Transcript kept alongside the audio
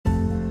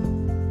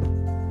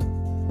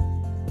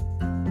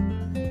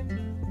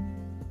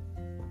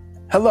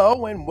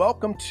Hello and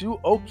welcome to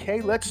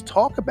OK, Let's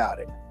Talk About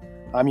It.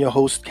 I'm your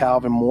host,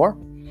 Calvin Moore.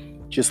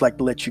 Just like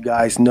to let you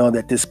guys know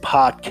that this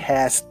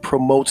podcast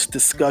promotes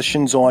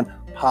discussions on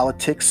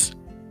politics,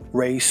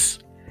 race,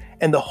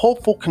 and the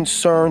hopeful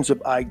concerns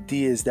of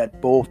ideas that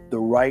both the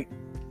right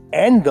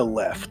and the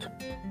left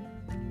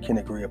can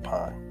agree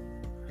upon.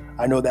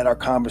 I know that our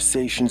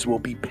conversations will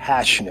be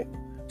passionate,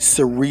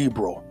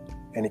 cerebral,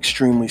 and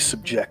extremely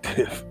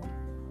subjective.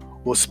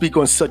 We'll speak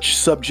on such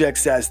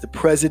subjects as the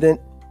president,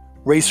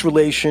 race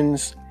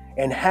relations,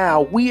 and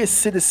how we as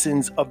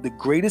citizens of the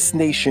greatest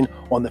nation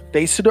on the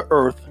face of the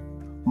earth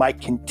might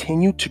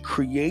continue to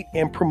create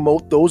and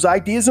promote those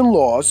ideas and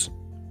laws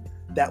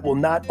that will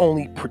not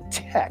only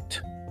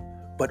protect,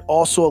 but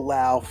also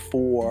allow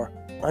for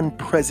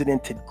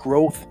unprecedented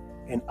growth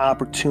and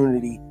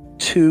opportunity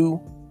to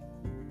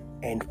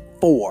and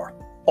for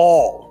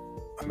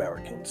all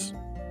Americans.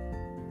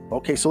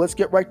 Okay, so let's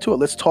get right to it.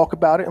 Let's talk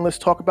about it and let's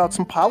talk about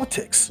some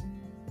politics.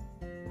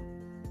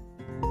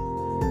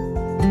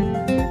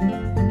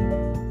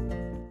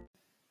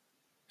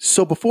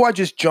 So before I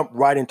just jump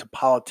right into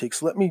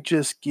politics, let me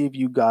just give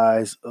you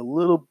guys a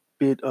little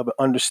bit of an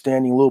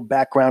understanding, a little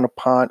background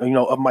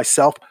of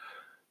myself,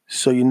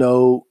 so you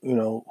know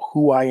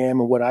who I am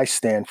and what I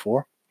stand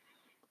for.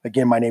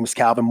 Again, my name is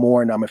Calvin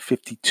Moore, and I'm a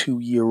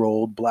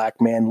 52-year-old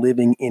Black man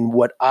living in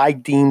what I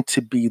deem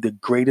to be the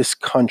greatest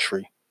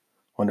country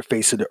on the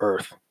face of the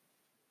earth.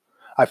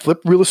 I flip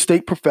real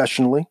estate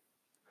professionally,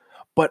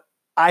 but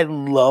I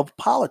love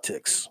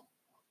politics.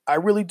 I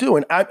really do.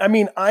 And I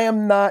mean, I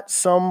am not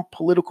some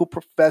political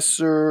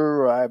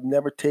professor. I've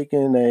never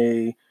taken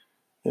a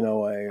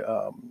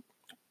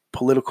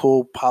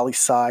political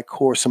poli-sci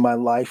course in my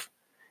life.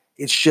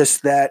 It's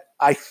just that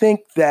I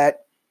think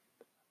that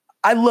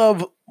I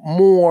love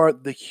more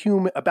the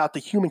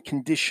human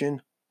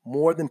condition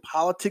more than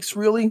politics,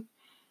 really.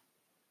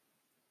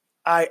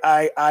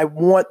 I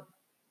want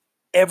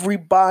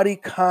everybody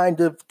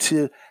kind of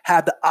to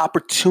have the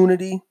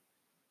opportunity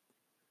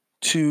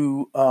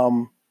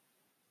to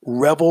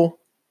revel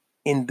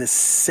in the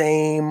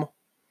same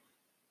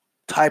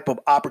type of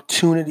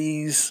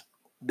opportunities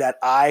that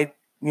I'm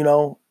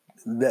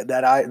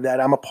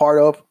a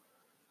part of,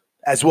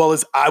 as well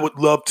as I would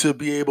love to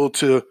be able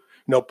to,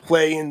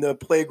 play in the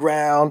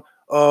playground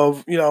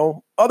of,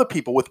 other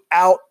people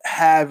without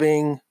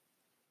having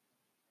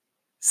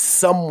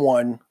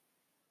someone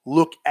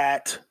look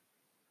at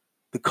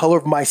the color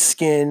of my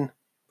skin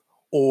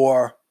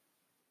or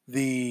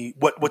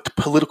what the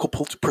political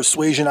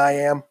persuasion I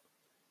am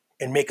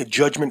and make a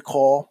judgment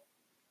call.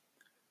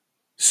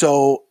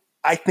 So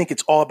I think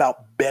it's all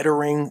about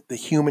bettering the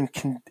human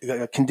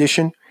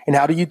condition. And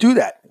how do you do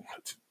that?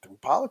 Through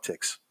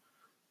politics,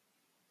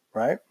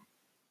 right?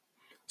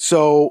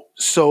 So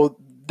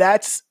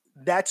that's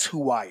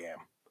who I am.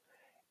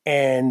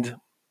 And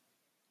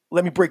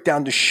let me break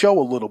down the show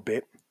a little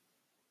bit.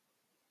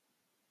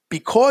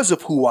 Because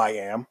of who I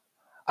am,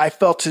 I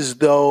felt as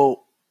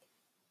though,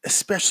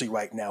 especially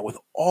right now with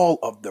all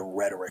of the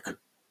rhetoric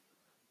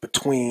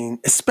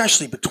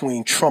especially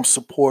between Trump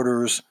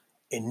supporters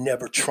and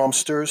never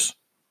Trumpsters,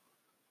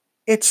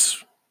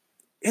 it's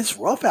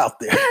rough out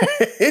there.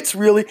 it's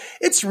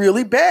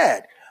really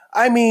bad.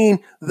 I mean,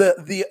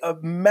 the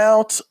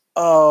amount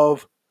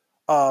of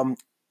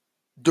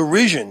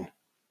derision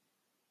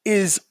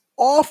is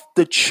off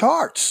the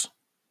charts,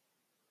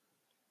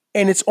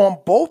 and it's on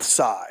both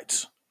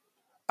sides.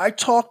 I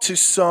talked to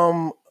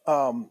some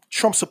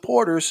Trump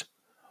supporters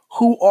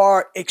who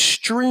are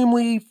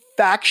extremely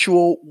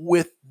factual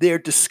with their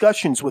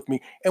discussions with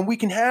me, and we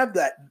can have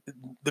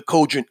the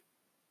cogent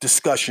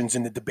discussions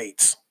in the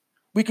debates.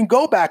 We can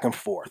go back and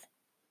forth.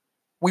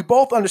 We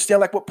both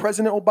understand, like what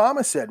President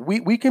Obama said.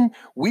 We can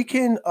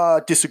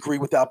disagree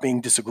without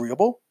being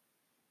disagreeable.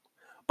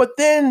 But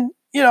then,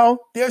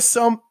 there's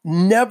some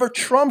never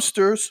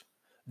Trumpsters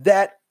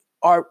that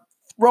are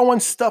throwing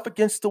stuff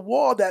against the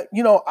wall that,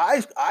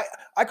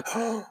 I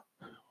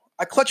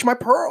clutch my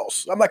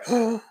pearls. I'm like,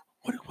 what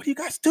are you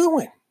guys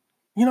doing?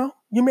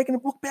 You're making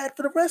it look bad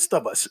for the rest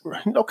of us.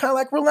 Kind of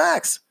like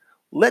relax.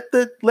 Let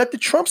the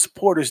Trump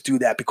supporters do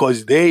that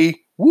because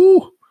they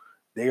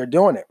are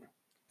doing it.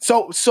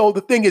 So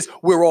the thing is,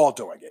 we're all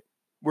doing it.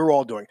 We're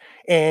all doing it.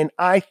 And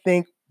I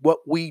think what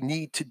we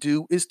need to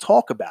do is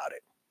talk about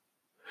it.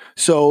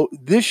 So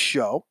this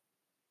show,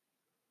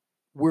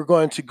 we're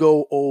going to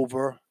go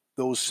over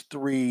those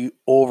three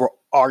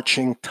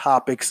overarching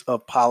topics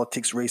of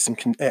politics, race,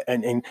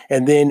 and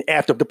then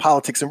after the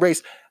politics and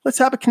race, let's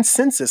have a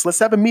consensus. Let's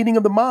have a meeting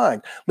of the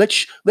mind.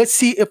 Let's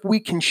see if we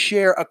can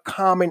share a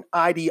common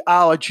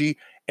ideology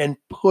and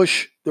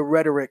push the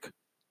rhetoric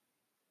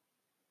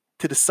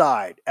to the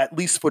side, at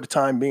least for the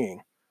time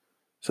being.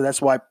 So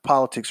that's why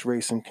politics,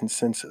 race, and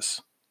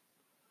consensus.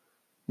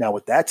 Now,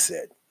 with that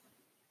said,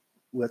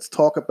 let's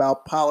talk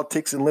about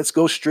politics and let's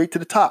go straight to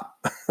the top.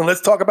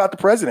 Let's talk about the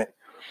president.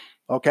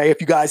 Okay,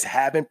 if you guys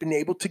haven't been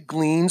able to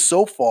glean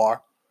so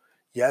far,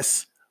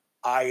 yes,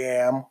 I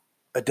am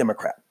a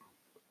Democrat.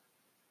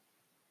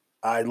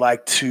 I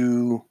like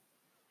to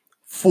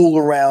fool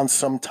around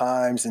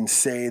sometimes and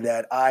say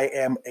that I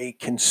am a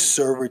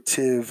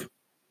conservative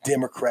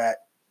Democrat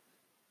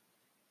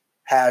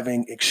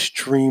having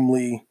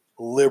extremely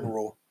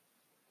liberal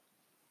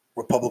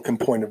Republican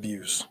point of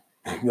views.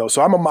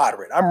 So I'm a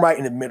moderate. I'm right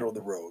in the middle of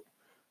the road.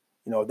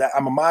 That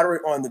I'm a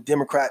moderate on the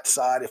Democrat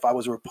side. If I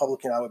was a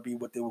Republican, I would be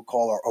what they would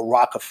call a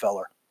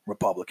Rockefeller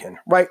Republican,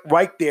 right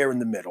there in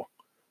the middle.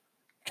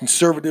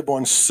 Conservative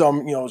on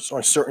some,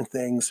 on certain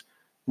things,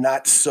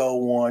 not so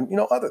on,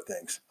 other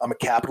things. I'm a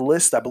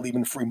capitalist. I believe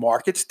in free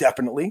markets,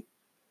 definitely,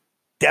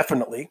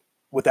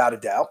 without a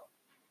doubt.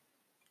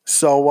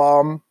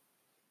 So,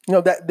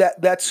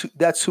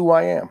 that's who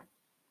I am.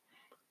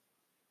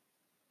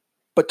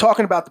 But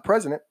talking about the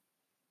president,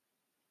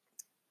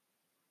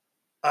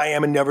 I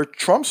am a never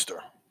Trumpster.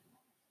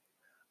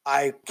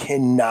 I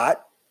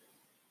cannot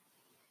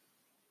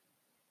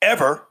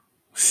ever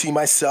see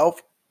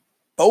myself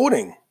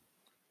voting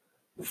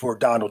for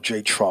Donald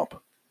J.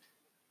 Trump.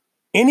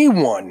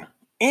 Anyone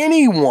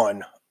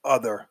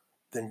other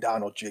than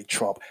Donald J.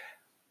 Trump.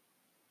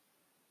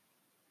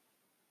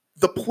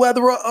 The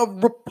plethora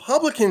of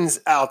Republicans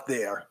out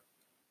there,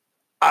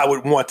 I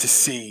would want to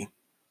see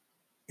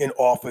in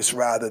office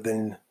rather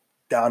than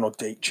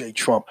Donald J.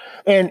 Trump.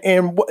 And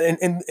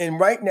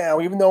right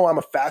now, even though I'm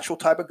a factual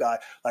type of guy,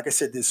 like I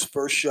said, this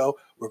first show,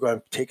 we're going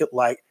to take it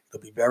light.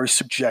 It'll be very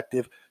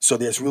subjective. So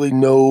there's really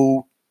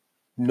no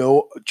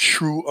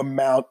true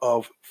amount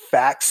of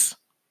facts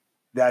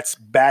that's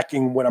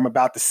backing what I'm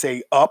about to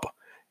say up.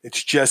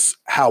 It's just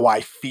how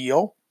I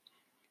feel.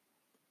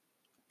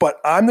 But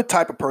I'm the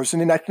type of person,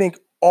 and I think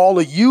all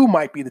of you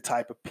might be the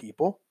type of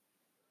people,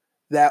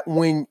 that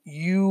when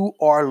you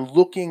are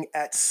looking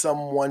at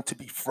someone to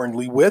be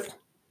friendly with,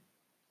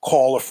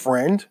 call a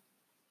friend,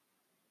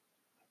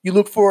 you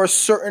look for a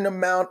certain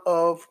amount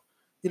of,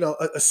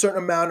 a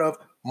certain amount of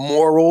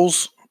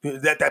morals,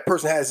 that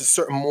person has a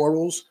certain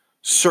morals,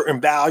 certain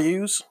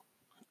values,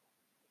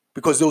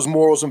 because those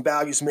morals and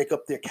values make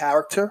up their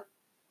character.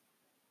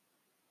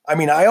 I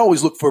mean, I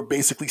always look for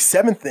basically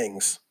 7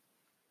 things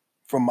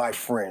from my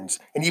friends,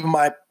 and even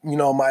my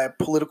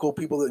political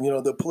people,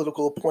 the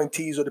political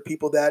appointees or the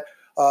people that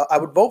I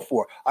would vote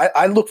for.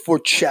 I look for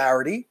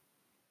charity.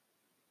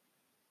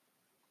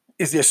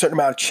 Is there a certain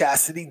amount of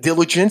chastity,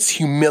 diligence,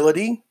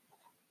 humility,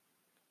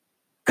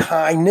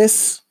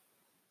 kindness,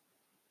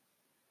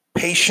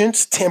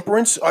 patience,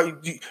 temperance?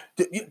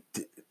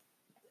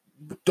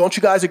 Don't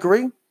you guys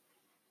agree?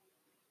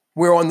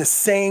 We're on the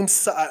same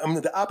side,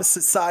 the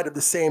opposite side of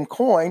the same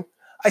coin.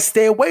 I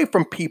stay away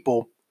from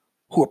people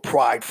who are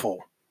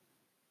prideful,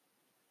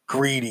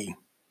 greedy,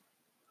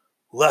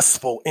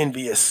 lustful,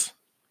 envious,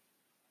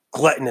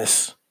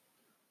 gluttonous.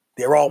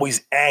 They're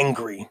always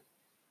angry,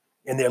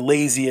 and they're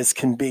lazy as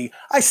can be.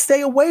 I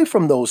stay away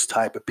from those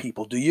type of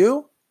people. Do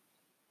you?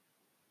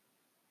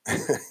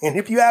 And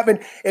if you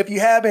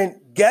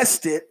haven't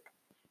guessed it,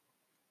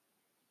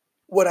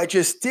 what I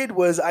just did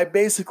was I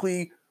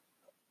basically,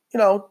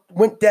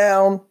 went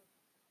down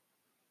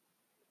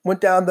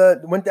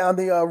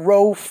the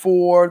row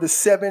for the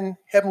 7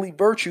 heavenly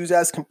virtues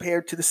as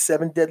compared to the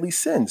 7 deadly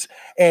sins.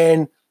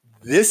 And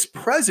this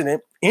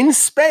president, in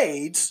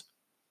spades,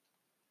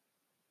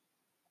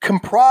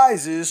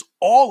 comprises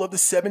all of the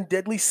 7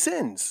 deadly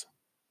sins.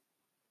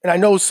 And I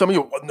know some of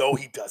you, no,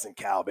 he doesn't,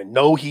 Calvin.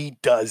 No, he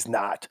does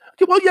not.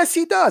 Okay, well, yes,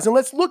 he does. And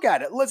let's look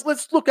at it. Let's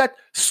look at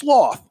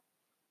sloth.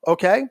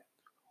 Okay,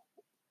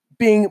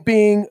 being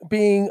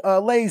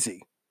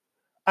lazy.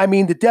 I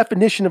mean, the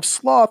definition of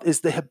sloth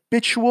is the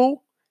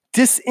habitual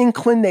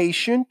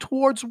disinclination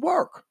towards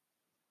work.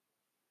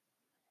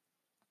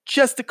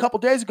 Just a couple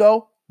days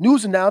ago,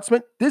 news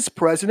announcement: this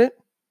president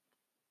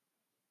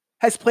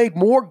has played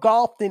more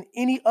golf than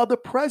any other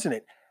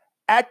president,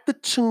 at the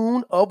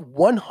tune of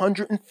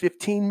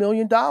 $115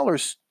 million,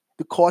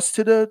 the cost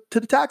to the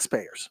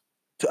taxpayers,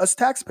 to us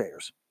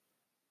taxpayers.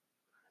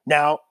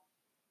 Now,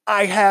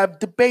 I have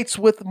debates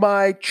with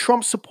my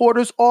Trump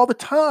supporters all the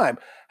time,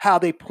 how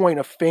they point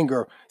a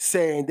finger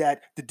saying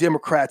that the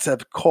Democrats has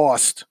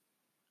cost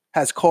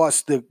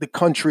the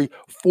country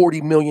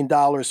 $40 million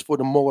for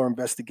the Mueller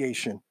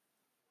investigation,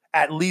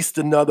 at least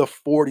another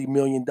 $40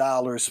 million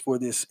for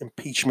this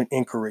impeachment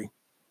inquiry,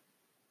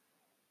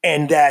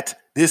 and that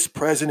this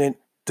president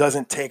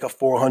doesn't take a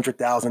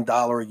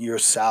 $400,000 a year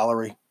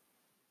salary.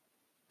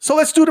 So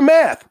let's do the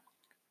math.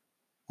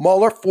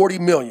 Mueller, $40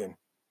 million.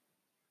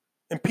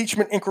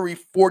 Impeachment inquiry,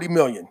 $40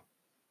 million.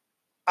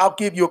 I'll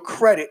give you a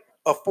credit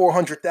of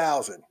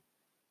 $400,000.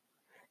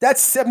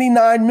 That's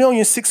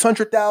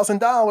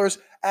 $79,600,000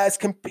 as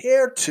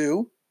compared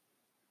to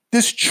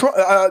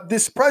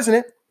this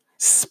president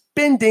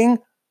spending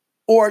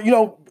or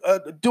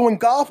doing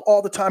golf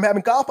all the time,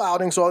 having golf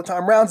outings all the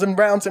time, rounds and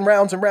rounds and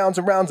rounds and rounds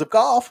and rounds of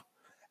golf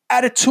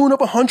at a tune of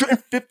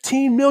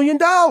 $115 million.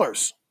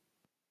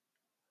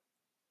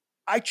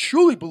 I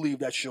truly believe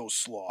that shows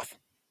sloth.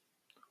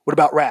 What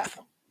about wrath?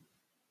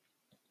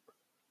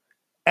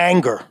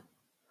 Anger.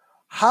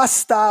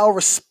 Hostile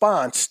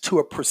response to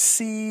a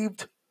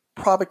perceived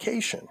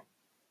provocation.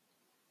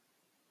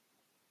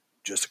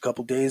 Just a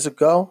couple days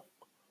ago,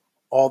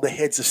 all the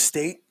heads of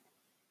state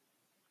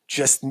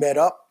just met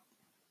up,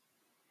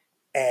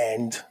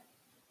 and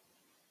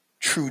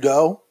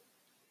Trudeau,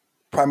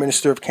 Prime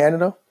Minister of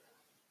Canada,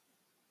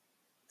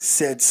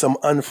 said some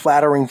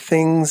unflattering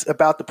things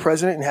about the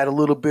president and had a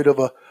little bit of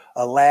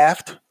a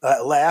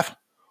laugh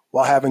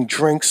while having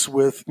drinks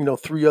with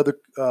three other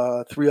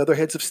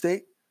heads of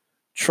state.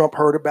 Trump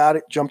heard about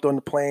it, jumped on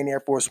the plane, Air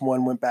Force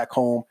One, went back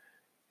home,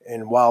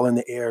 and while in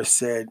the air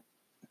said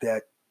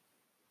that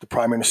the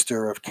Prime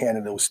Minister of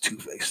Canada was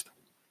two-faced.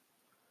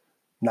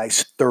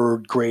 Nice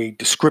third grade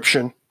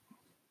description.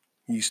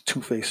 He's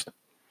two-faced.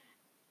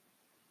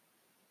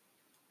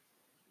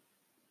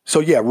 So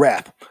yeah,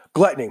 wrath,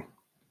 gluttony,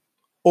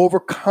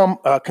 overcome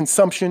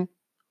consumption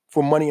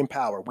for money and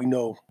power. We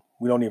know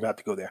we don't even have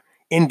to go there.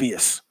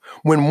 Envious,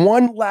 when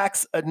one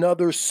lacks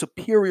another's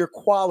superior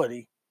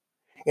quality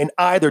and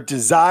either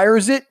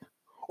desires it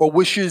or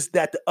wishes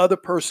that the other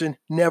person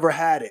never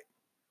had it.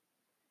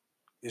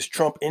 Is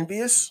Trump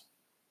envious?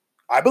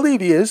 I believe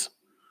he is.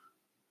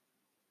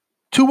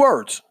 2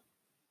 words.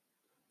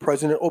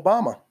 President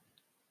Obama.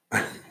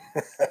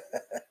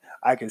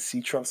 I can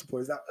see Trump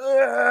supporters now.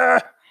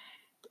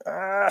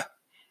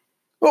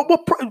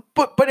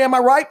 But am I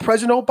right?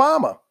 President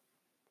Obama.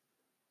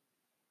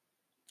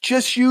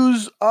 Just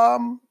use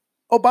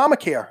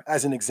Obamacare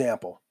as an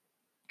example.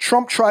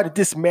 Trump tried to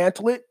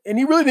dismantle it, and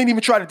he really didn't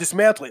even try to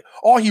dismantle it.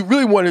 All he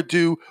really wanted to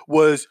do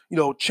was,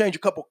 change a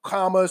couple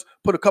commas,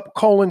 put a couple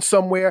colons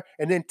somewhere,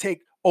 and then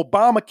take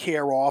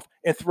Obamacare off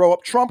and throw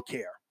up Trump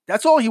care.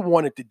 That's all he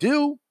wanted to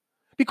do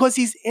because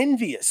he's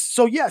envious.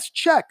 So yes,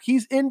 check,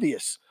 he's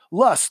envious.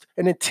 Lust,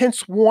 an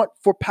intense want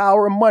for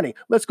power and money.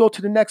 Let's go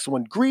to the next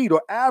one. Greed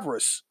or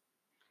avarice.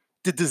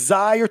 The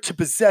desire to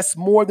possess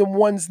more than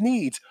one's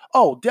needs.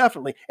 Oh,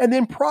 definitely. And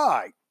then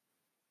pride.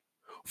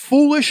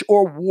 Foolish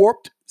or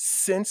warped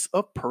sense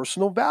of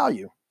personal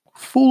value.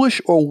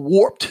 Foolish or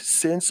warped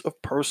sense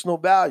of personal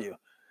value.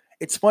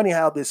 It's funny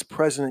how this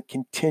president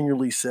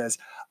continually says,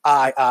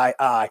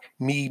 I,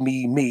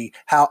 me,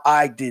 how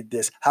I did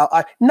this,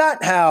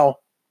 not how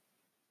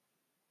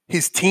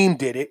his team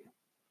did it,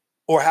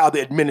 or how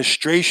the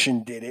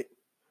administration did it,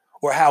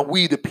 or how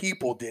we the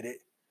people did it.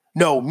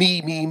 No,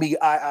 me,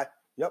 I.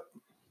 Yep.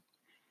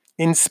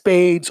 In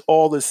spades,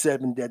 all the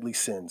 7 deadly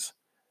sins.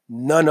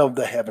 None of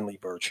the heavenly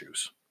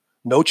virtues.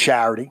 No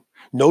charity,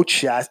 no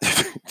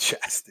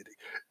chastity.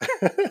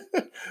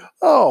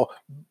 Oh,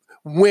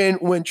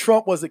 when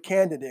Trump was a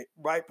candidate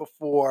right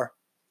before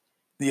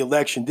the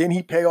election, didn't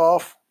he pay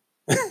off?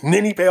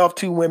 Didn't he pay off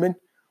 2 women?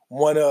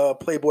 One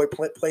Playboy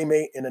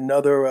playmate and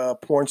another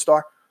porn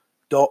star,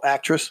 adult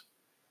actress.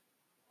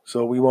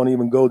 So we won't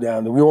even go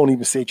down. We won't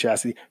even say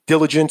chastity.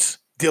 Diligence.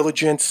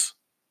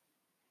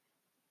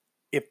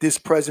 If this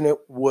president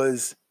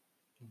was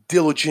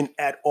diligent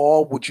at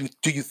all,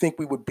 do you think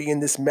we would be in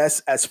this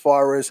mess as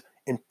far as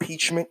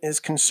impeachment is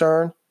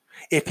concerned?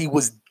 If he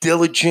was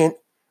diligent,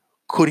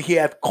 could he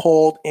have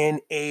called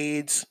in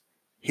aides,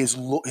 his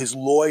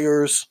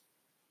lawyers,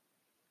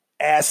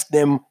 asked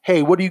them,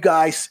 hey, what do you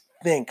guys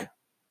think?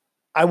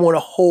 I want to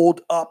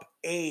hold up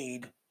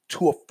aid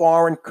to a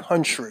foreign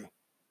country.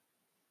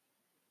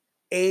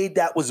 Aid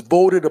that was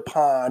voted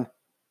upon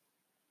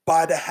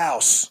by the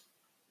House.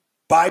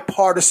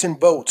 Bipartisan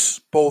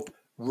votes, both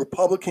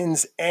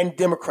Republicans and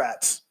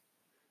Democrats,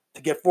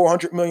 to get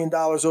 $400 million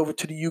over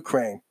to the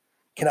Ukraine.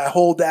 Can I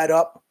hold that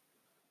up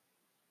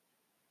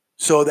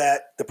so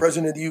that the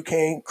president of the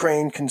Ukraine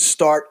can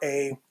start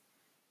a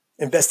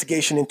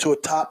investigation into a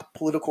top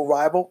political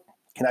rival?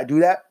 Can I do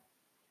that?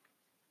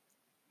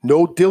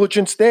 No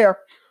diligence there.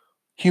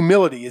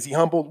 Humility. Is he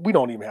humble? We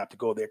don't even have to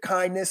go there.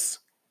 Kindness.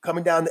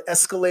 Coming down the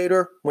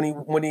escalator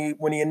when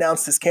he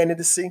announced his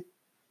candidacy,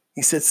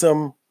 he said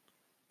some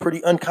pretty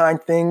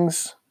unkind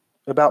things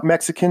about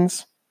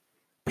Mexicans.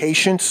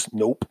 Patience,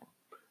 nope.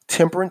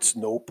 Temperance,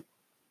 nope.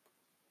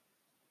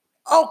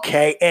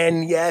 Okay,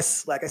 and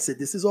yes, like I said,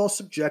 this is all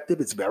subjective.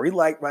 It's very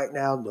light right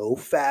now. No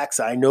facts.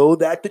 I know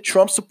that the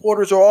Trump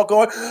supporters are all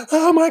going,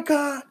 oh my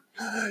God,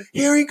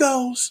 here he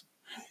goes.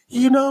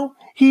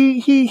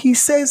 He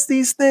says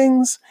these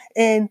things,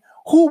 and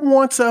who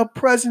wants a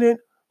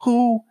president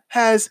who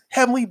has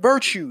heavenly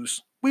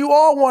virtues? We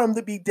all want him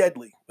to be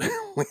deadly.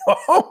 We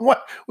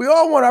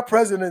all want our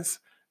presidents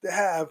to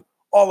have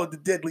all of the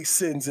deadly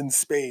sins in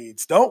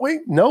spades, don't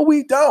we? No,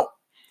 we don't.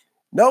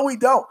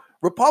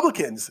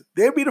 Republicans,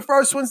 they'd be the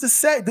first ones to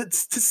say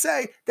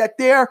that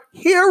their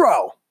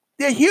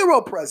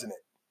hero president,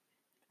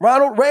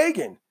 Ronald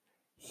Reagan,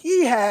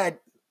 he had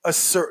a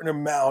certain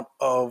amount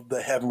of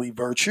the heavenly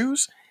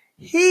virtues.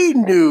 He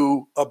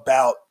knew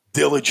about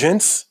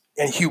diligence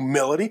and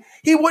humility.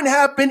 He wouldn't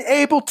have been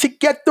able to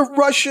get the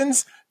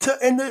Russians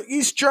and the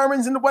East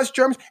Germans and the West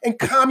Germans and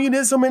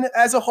communism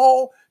as a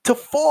whole to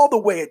fall the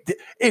way it did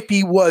if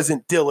he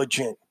wasn't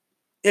diligent,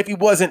 if he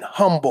wasn't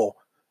humble,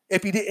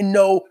 if he didn't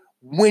know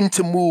when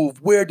to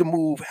move, where to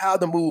move, how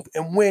to move,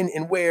 and when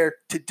and where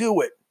to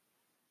do it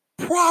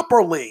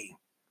properly.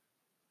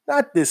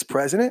 Not this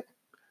president.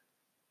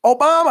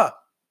 Obama,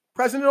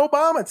 President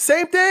Obama,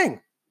 same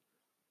thing.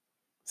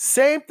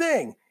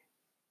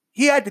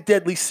 He had the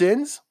deadly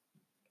sins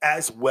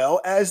as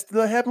well as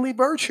the heavenly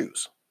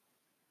virtues.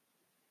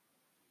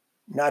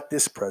 Not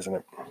this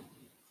president.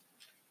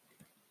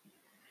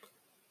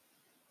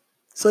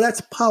 So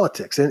that's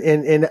politics,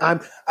 and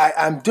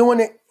I'm doing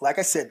it, like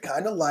I said,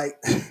 kind of light.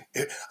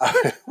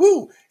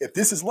 Woo! If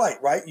this is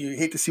light, right? You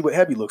hate to see what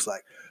heavy looks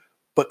like,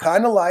 but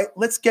kind of light.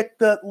 Let's get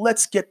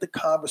the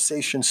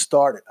conversation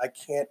started. I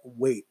can't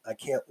wait. I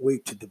can't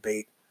wait to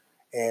debate,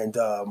 and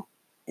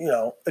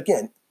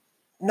again,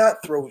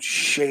 not throw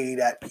shade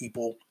at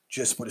people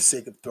just for the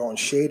sake of throwing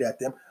shade at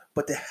them,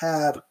 but to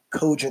have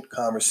cogent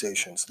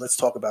conversations. Let's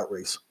talk about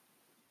race.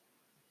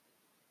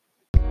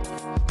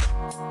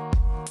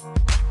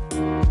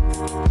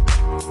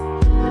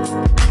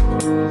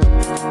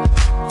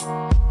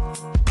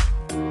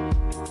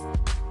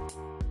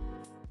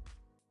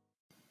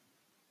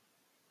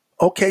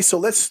 Okay, so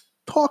let's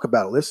talk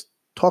about it. Let's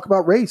talk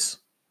about race.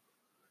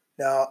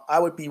 Now, I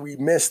would be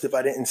remiss if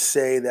I didn't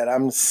say that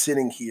I'm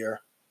sitting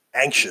here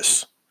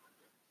anxious,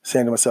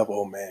 saying to myself,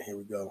 oh man, here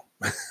we go.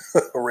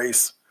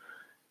 Race.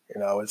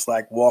 It's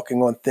like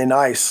walking on thin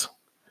ice.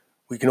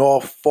 We can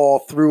all fall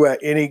through at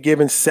any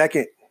given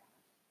second,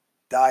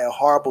 die a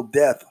horrible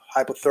death,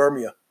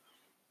 hypothermia.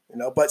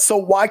 But so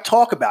why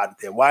talk about it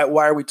then? Why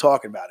are we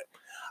talking about it?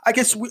 I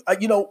guess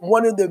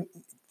one of the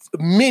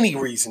many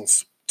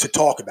reasons to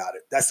talk about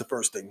it. That's the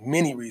first thing.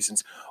 Many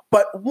reasons.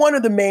 But one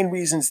of the main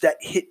reasons that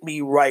hit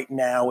me right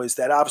now is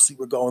that obviously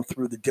we're going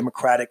through the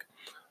Democratic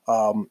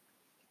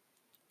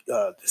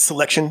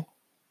selection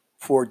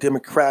for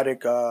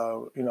Democratic,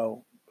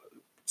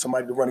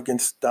 somebody to run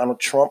against Donald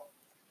Trump.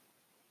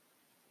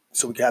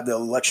 So we can have the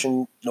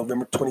election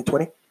November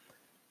 2020.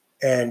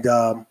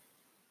 And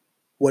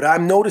what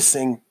I'm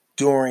noticing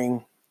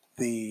during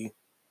the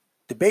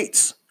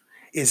debates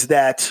is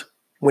that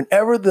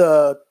whenever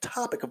the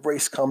topic of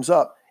race comes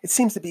up, it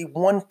seems to be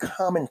one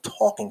common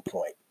talking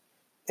point,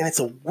 and it's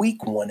a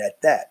weak one at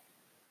that.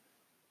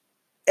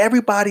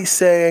 Everybody's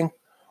saying,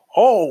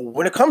 oh,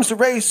 when it comes to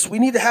race, we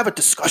need to have a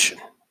discussion,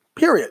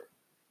 period.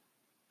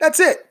 That's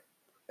it.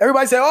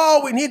 Everybody say, oh,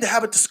 we need to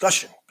have a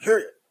discussion,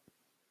 period.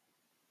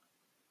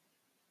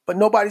 But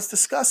nobody's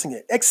discussing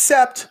it,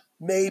 except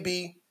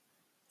maybe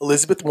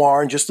Elizabeth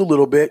Warren, just a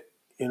little bit.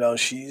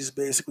 She's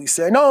basically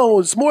saying, no,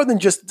 it's more than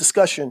just a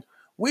discussion.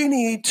 We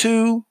need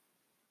to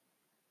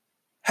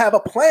have a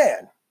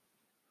plan.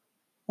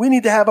 We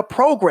need to have a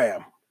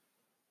program.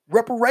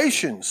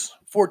 Reparations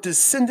for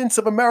descendants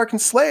of American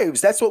slaves.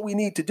 That's what we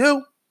need to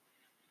do.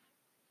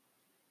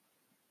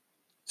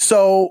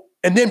 So,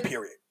 and then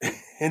period.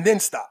 And then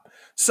stop.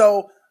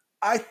 So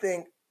I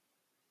think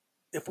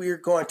if we're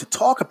going to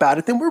talk about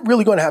it, then we're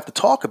really going to have to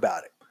talk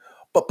about it.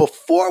 But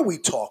before we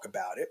talk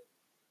about it,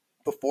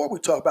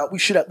 we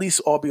should at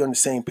least all be on the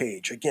same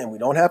page. Again, we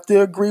don't have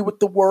to agree with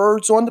the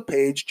words on the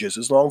page, just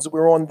as long as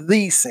we're on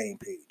the same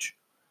page.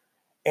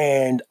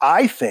 And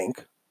I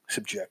think,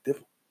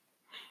 subjective,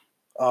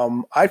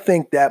 I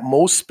think that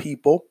most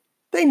people,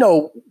 they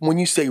know when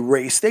you say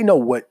race, they know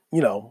what,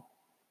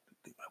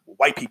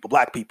 white people,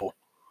 black people,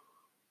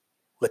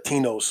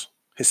 Latinos,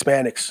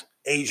 Hispanics,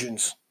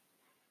 Asians,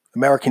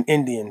 American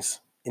Indians,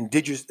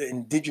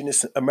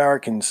 indigenous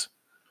Americans.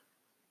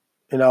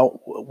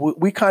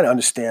 We kind of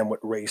understand what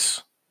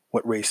race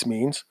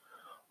means,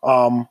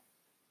 but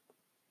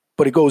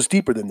it goes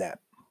deeper than that.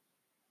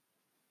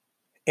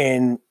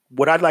 And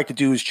what I'd like to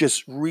do is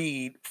just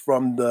read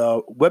from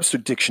the Webster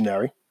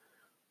Dictionary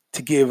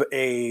to give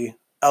a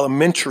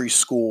elementary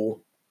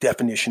school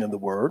definition of the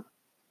word,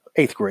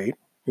 8th grade.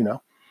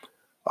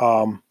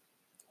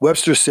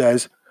 Webster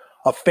says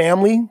a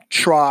family,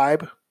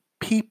 tribe,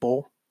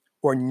 people,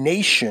 or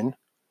nation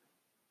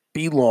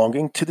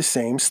belonging to the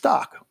same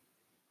stock.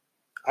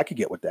 I could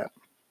get with that.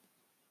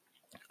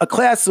 A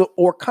class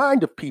or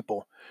kind of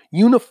people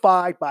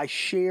unified by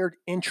shared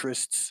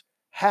interests,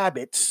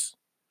 habits,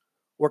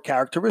 or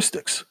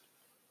characteristics.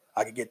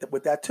 I could get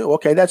with that too.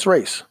 Okay, that's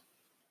race.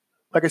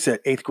 Like I said,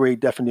 8th grade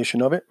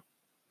definition of it.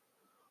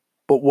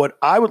 But what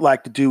I would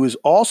like to do is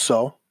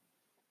also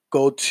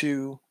go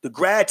to the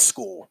grad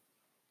school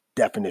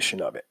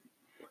definition of it.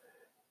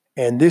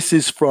 And this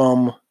is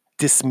from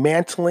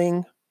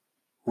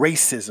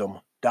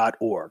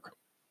dismantlingracism.org.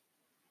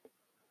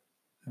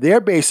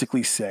 They're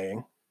basically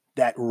saying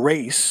that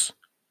race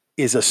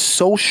is a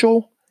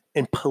social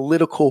and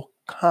political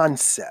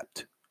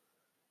concept.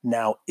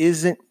 Now,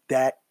 isn't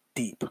that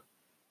deep?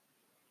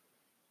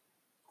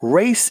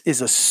 Race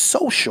is a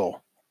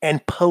social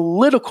and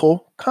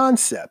political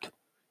concept.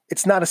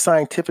 It's not a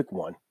scientific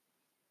one.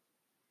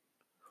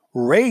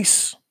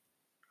 Race,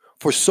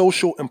 for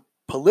social and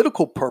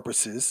political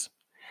purposes,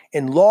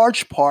 in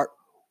large part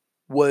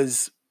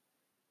was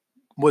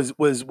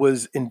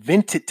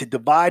invented to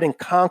divide and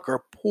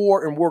conquer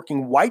poor and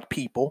working white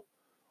people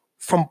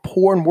from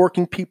poor and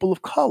working people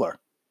of color.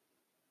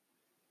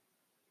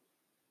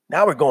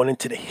 Now we're going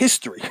into the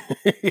history,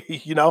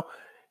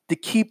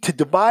 to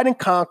divide and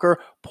conquer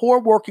poor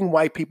working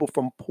white people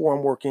from poor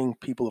and working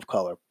people of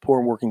color, poor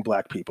and working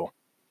black people.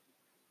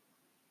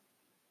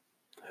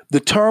 The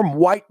term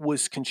white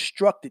was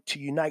constructed to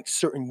unite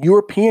certain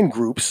European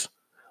groups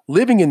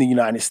living in the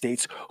United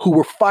States who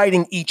were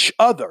fighting each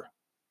other.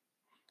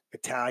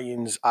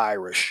 Italians,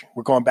 Irish.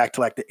 We're going back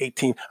to like the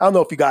 18. I don't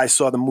know if you guys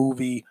saw the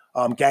movie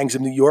Gangs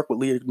of New York with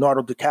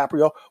Leonardo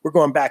DiCaprio. We're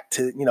going back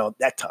to,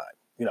 that time,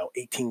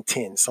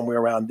 1810, somewhere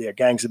around there,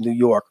 Gangs of New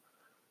York,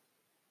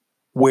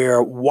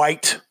 where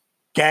white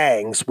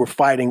gangs were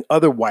fighting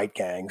other white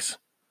gangs,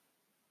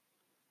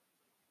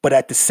 but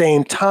at the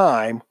same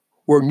time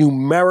were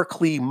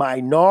numerically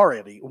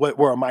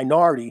were a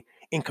minority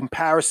in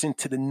comparison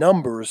to the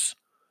numbers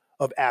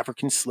of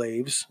African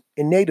slaves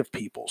and native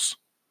peoples.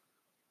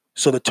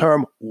 So the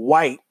term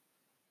white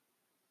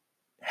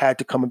had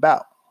to come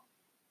about.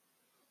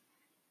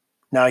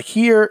 Now,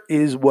 here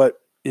is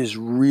what is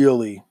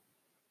really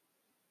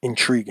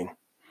intriguing.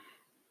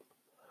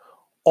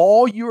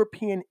 All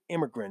European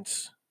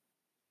immigrants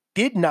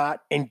did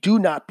not and do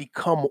not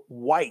become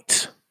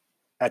white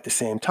at the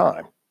same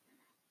time.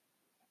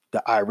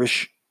 The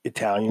Irish,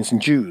 Italians,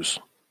 and Jews.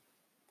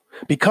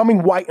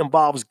 Becoming white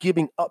involves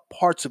giving up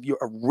parts of your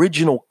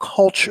original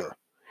culture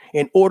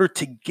in order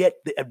to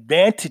get the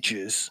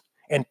advantages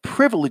and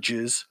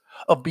privileges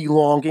of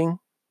belonging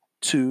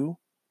to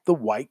the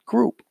white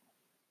group.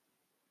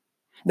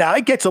 Now,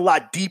 it gets a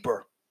lot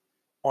deeper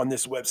on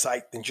this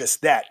website than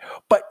just that,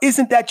 but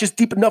isn't that just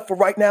deep enough for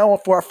right now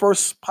for our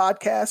first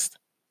podcast?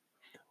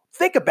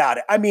 Think about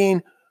it. I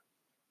mean,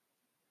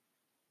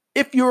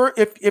 if you're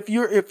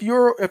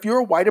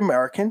a white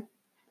American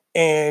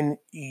and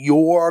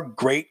your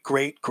great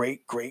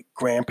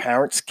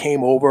grandparents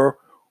came over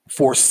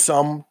for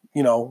some,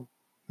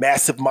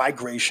 massive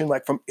migration,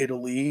 like from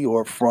Italy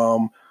or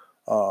from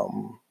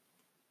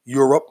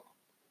Europe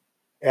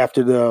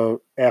after the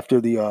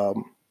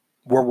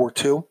World War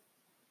II.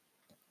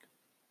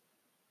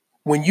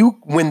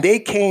 When they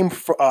came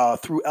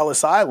through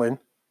Ellis Island,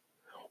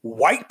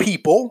 white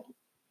people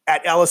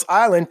at Ellis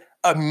Island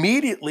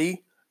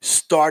immediately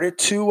started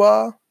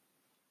to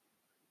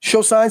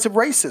show signs of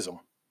racism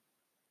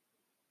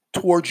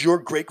towards your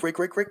great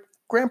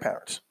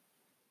grandparents.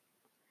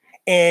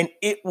 And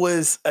it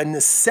was a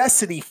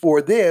necessity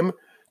for them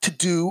to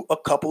do a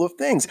couple of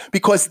things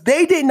because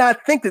they did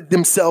not think of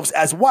themselves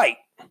as white.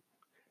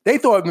 They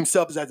thought of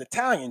themselves as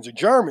Italians or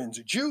Germans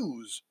or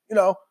Jews,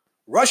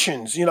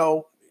 Russians,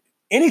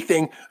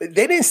 anything.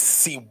 They didn't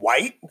see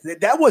white.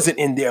 That wasn't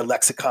in their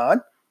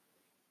lexicon.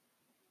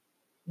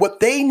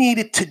 What they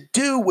needed to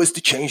do was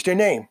to change their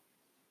name.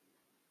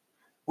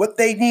 What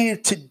they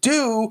needed to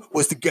do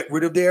was to get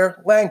rid of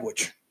their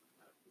language.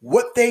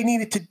 What they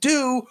needed to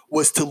do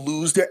was to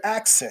lose their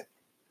accent.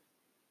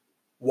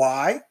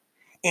 Why?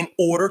 In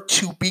order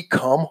to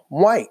become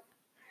white,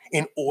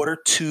 in order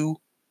to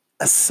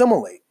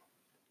assimilate.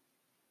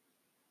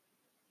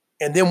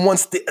 And then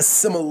once the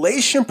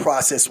assimilation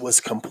process was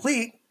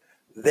complete,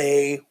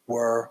 they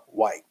were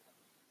white.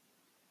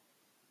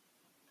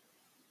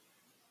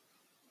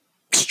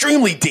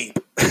 Extremely deep,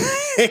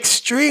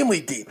 extremely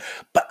deep,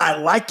 but I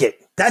like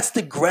it. That's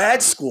the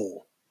grad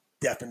school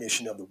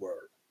definition of the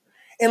word.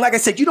 And like I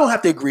said, you don't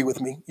have to agree with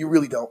me. You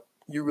really don't.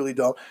 You really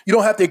don't. You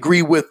don't have to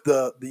agree with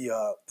the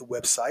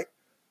website,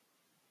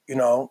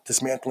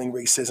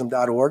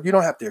 dismantlingracism.org. You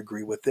don't have to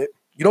agree with it.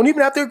 You don't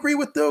even have to agree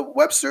with the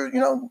Webster,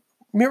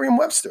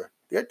 Merriam-Webster,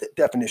 their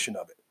definition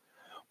of it.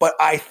 But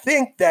I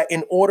think that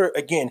in order,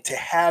 again, to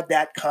have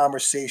that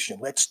conversation,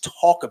 let's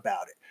talk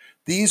about it.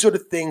 These are the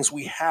things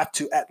we have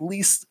to at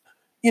least,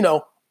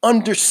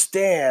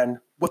 understand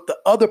what the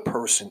other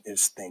person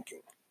is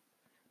thinking.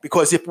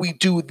 Because if we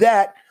do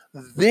that,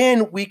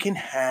 then we can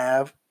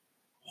have,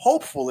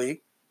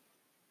 hopefully,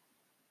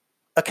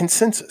 a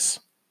consensus.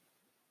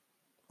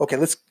 Okay,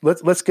 let's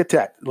get to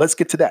that. Let's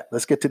get to that.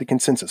 Let's get to the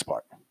consensus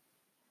part.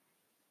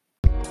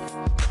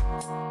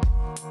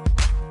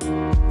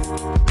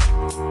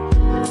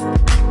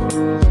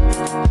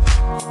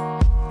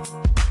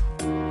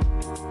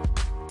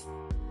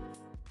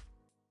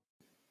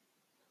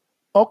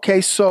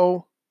 Okay,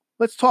 so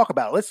let's talk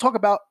about it. Let's talk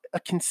about a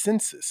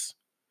consensus.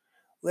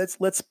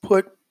 Let's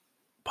put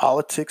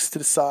politics to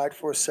the side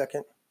for a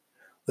second.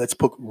 Let's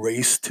put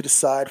race to the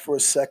side for a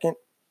second.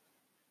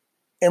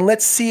 And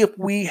let's see if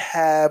we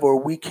have or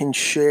we can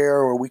share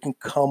or we can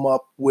come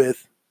up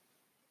with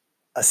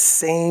a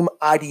same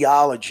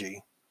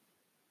ideology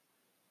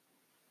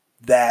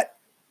that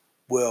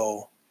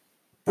will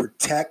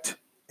protect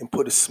and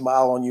put a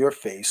smile on your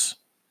face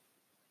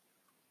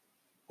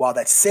while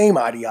that same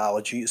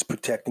ideology is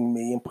protecting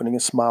me and putting a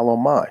smile on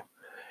mine.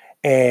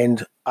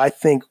 And I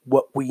think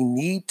what we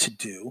need to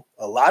do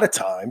a lot of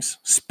times,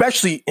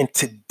 especially in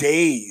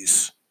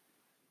today's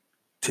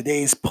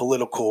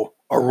political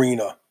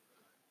arena,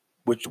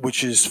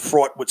 which is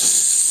fraught with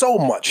so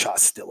much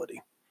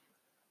hostility,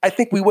 I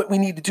think what we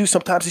need to do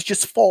sometimes is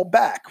just fall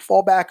back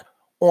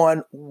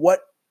on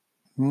what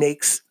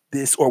makes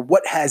this or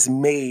what has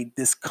made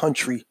this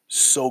country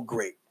so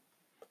great.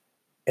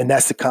 And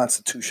that's the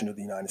Constitution of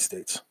the United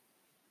States.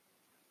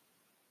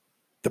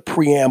 The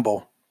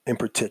preamble in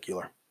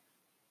particular.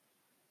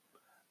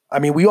 I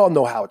mean, we all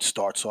know how it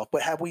starts off,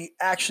 but have we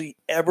actually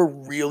ever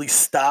really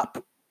stopped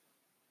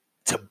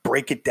to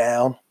break it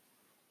down?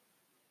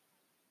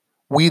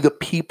 We, the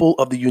people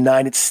of the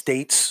United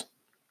States,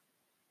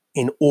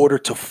 in order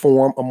to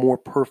form a more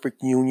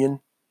perfect union,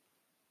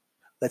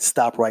 let's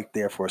stop right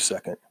there for a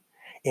second.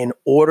 In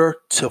order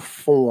to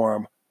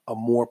form a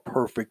more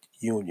perfect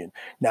union.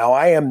 Now,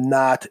 I am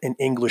not an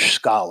English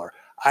scholar.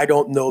 I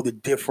don't know the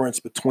difference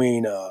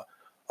between a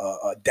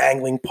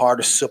dangling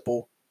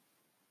participle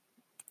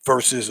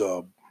versus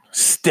a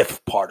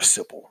stiff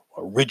participle,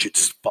 a rigid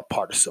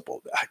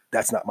participle.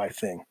 That's not my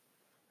thing.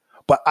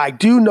 But I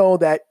do know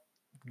that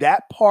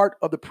that part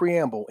of the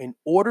preamble, in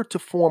order to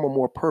form a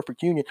more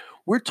perfect union,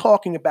 we're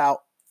talking about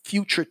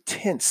future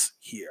tense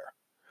here.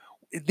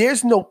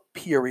 There's no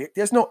period,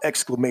 there's no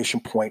exclamation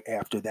point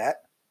after that.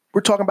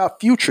 We're talking about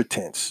future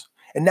tense.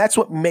 And that's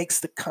what makes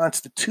the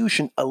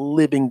Constitution a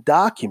living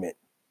document.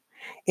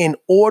 In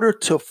order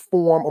to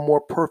form a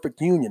more perfect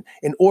union,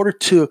 in order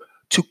to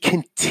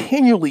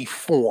continually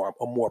form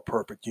a more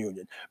perfect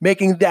union,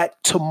 making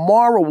that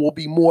tomorrow will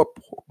be more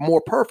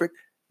perfect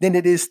than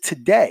it is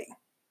today.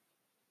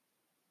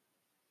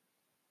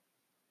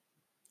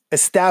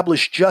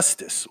 Establish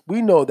justice.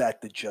 We know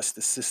that the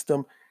justice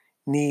system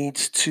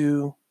needs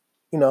to,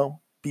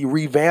 be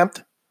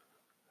revamped.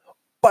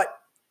 But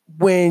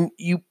when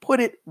you put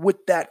it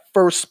with that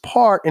first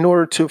part, in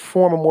order to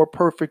form a more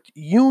perfect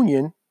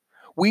union,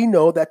 we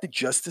know that the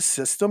justice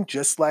system,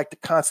 just like the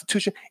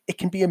Constitution, it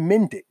can be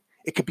amended.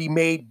 It could be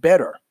made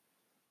better.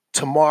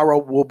 Tomorrow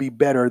will be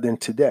better than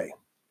today.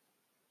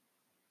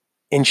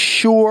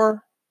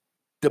 Ensure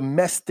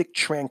domestic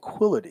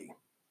tranquility.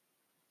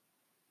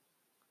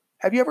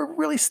 Have you ever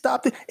really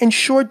stopped it?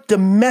 Ensure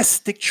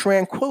domestic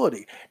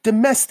tranquility.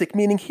 Domestic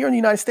meaning here in the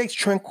United States,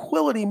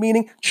 tranquility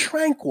meaning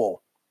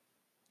tranquil.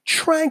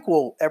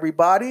 Tranquil,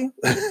 everybody.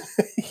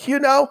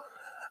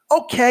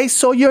 Okay,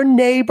 so your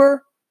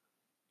neighbor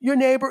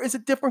is a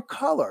different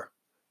color,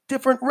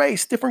 different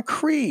race, different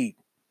creed,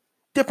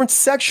 different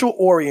sexual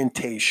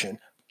orientation.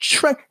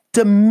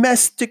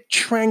 Domestic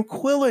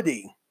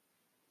tranquility.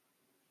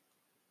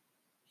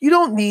 You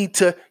don't need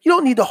to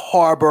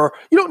harbor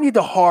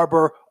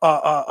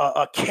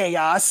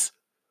chaos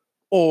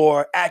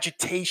or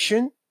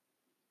agitation.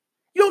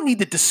 You don't need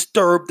to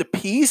disturb the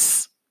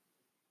peace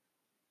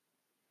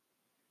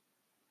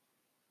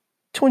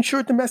to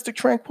ensure domestic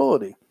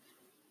tranquility.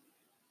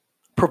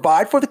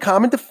 Provide for the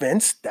common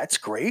defense. That's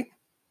great.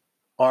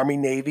 Army,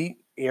 Navy,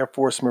 Air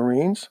Force,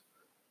 Marines.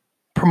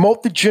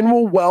 Promote the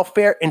general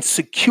welfare and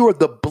secure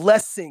the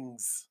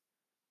blessings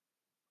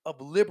of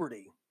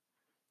liberty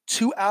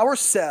to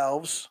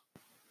ourselves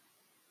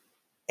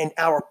and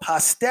our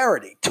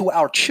posterity, to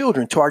our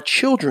children, to our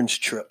children's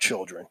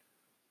children.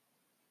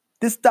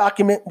 This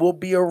document will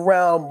be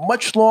around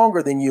much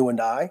longer than you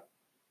and I,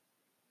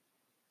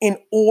 in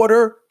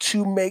order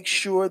to make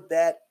sure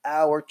that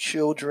our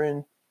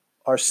children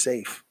are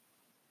safe.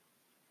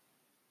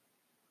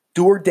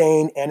 Do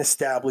ordain and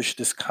establish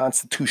this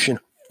Constitution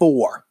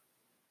for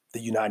the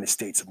United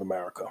States of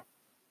America.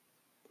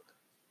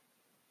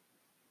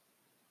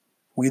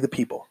 We the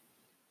people.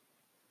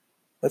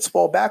 Let's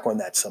fall back on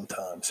that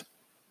sometimes.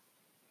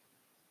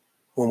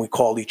 When we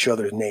call each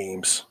other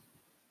names.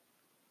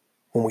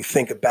 When we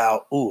think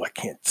about, I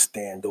can't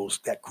stand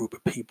that group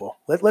of people.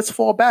 Let's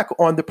fall back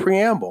on the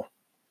preamble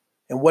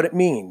and what it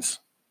means.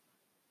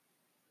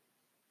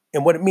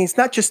 And what it means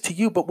not just to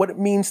you, but what it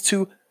means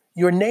to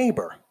your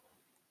neighbor.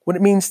 What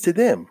it means to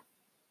them.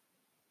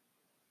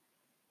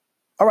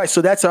 All right,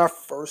 so that's our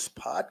first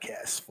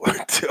podcast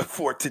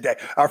for today.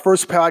 Our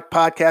first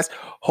podcast,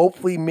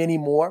 hopefully many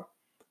more.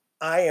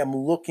 I am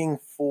looking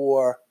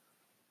for,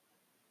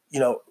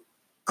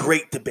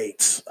 great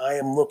debates. I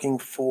am looking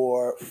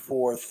for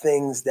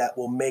things that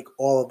will make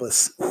all of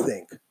us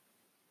think,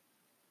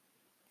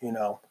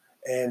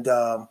 and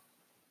not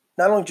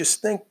only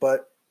just think,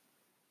 but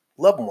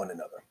love one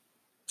another.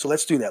 So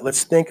let's do that.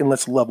 Let's think and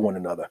let's love one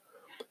another.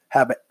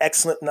 Have an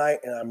excellent night,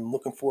 and I'm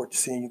looking forward to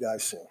seeing you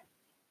guys soon.